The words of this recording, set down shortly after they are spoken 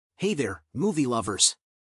Hey there, movie lovers!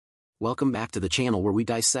 Welcome back to the channel where we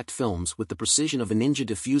dissect films with the precision of a ninja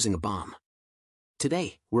defusing a bomb.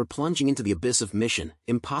 Today, we're plunging into the abyss of Mission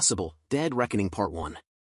Impossible: Dead Reckoning Part 1.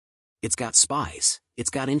 It's got spies,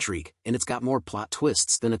 it's got intrigue, and it's got more plot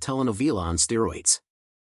twists than a telenovela on steroids.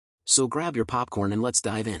 So grab your popcorn and let's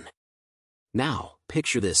dive in. Now,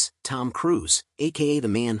 picture this: Tom Cruise, aka the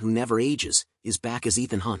man who never ages, is back as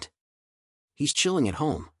Ethan Hunt. He's chilling at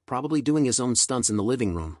home, probably doing his own stunts in the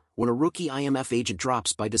living room, when a rookie IMF agent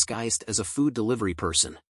drops by disguised as a food delivery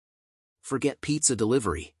person. Forget pizza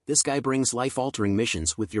delivery, this guy brings life-altering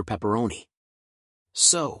missions with your pepperoni.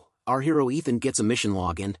 So, our hero Ethan gets a mission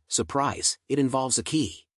log and, surprise, it involves a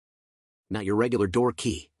key. Not your regular door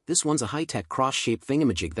key, this one's a high-tech cross-shaped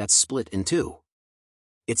thingamajig that's split in two.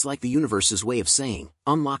 It's like the universe's way of saying,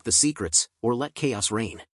 unlock the secrets, or let chaos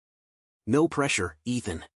reign. No pressure,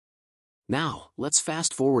 Ethan. Now, let's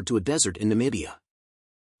fast forward to a desert in Namibia.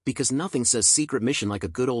 Because nothing says secret mission like a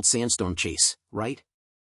good old sandstorm chase, right?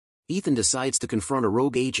 Ethan decides to confront a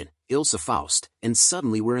rogue agent, Ilse Faust, and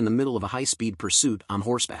suddenly we're in the middle of a high-speed pursuit on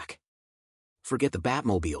horseback. Forget the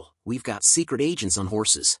Batmobile, we've got secret agents on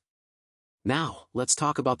horses. Now, let's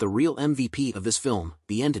talk about the real MVP of this film,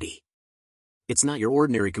 the Entity. It's not your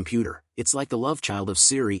ordinary computer, it's like the love child of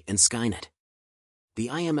Siri and Skynet. The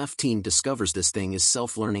IMF team discovers this thing is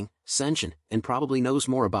self-learning, sentient, and probably knows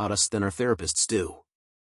more about us than our therapists do.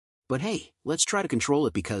 But hey, let's try to control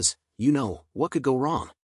it because, what could go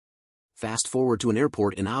wrong? Fast forward to an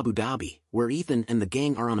airport in Abu Dhabi, where Ethan and the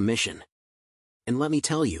gang are on a mission. And let me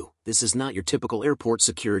tell you, this is not your typical airport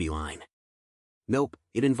security line. Nope,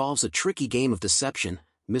 it involves a tricky game of deception,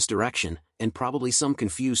 misdirection, and probably some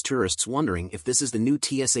confused tourists wondering if this is the new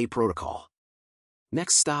TSA protocol.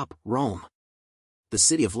 Next stop, Rome. The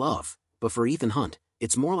city of love, but for Ethan Hunt,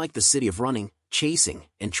 it's more like the city of running, chasing,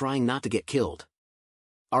 and trying not to get killed.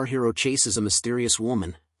 Our hero chases a mysterious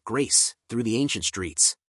woman, Grace, through the ancient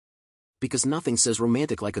streets. Because nothing says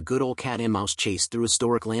romantic like a good old cat and mouse chase through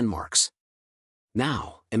historic landmarks.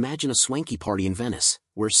 Now, imagine a swanky party in Venice,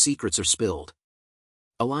 where secrets are spilled.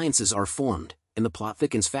 Alliances are formed, and the plot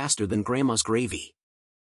thickens faster than grandma's gravy.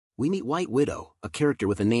 We meet White Widow, a character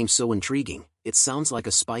with a name so intriguing, it sounds like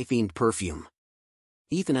a spy-themed perfume.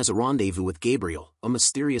 Ethan has a rendezvous with Gabriel, a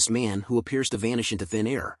mysterious man who appears to vanish into thin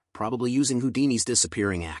air, probably using Houdini's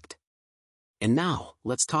disappearing act. And now,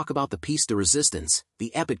 let's talk about the piece de resistance,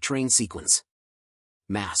 the epic train sequence.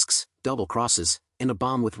 Masks, double crosses, and a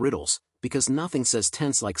bomb with riddles, because nothing says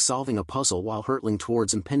tense like solving a puzzle while hurtling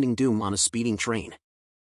towards impending doom on a speeding train.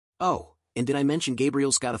 Oh, and did I mention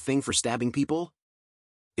Gabriel's got a thing for stabbing people?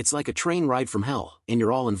 It's like a train ride from hell, and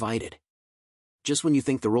you're all invited. Just when you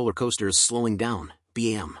think the roller coaster is slowing down,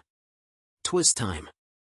 BM. Twist time.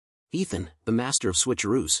 Ethan, the master of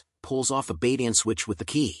switcheroos, pulls off a bait-and-switch with the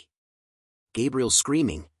key. Gabriel's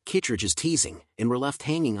screaming, Kittredge is teasing, and we're left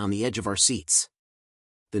hanging on the edge of our seats.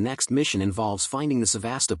 The next mission involves finding the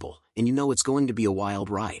Sevastopol, and it's going to be a wild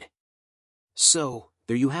ride. So,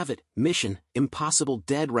 there you have it, Mission Impossible: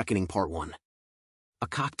 Dead Reckoning Part 1. A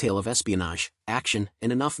cocktail of espionage, action,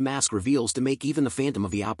 and enough mask reveals to make even the Phantom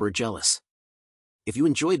of the Opera jealous. If you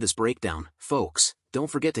enjoyed this breakdown, folks, don't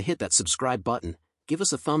forget to hit that subscribe button, give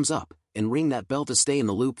us a thumbs up, and ring that bell to stay in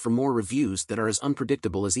the loop for more reviews that are as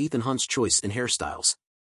unpredictable as Ethan Hunt's choice in hairstyles.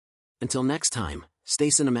 Until next time, stay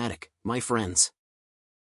cinematic, my friends.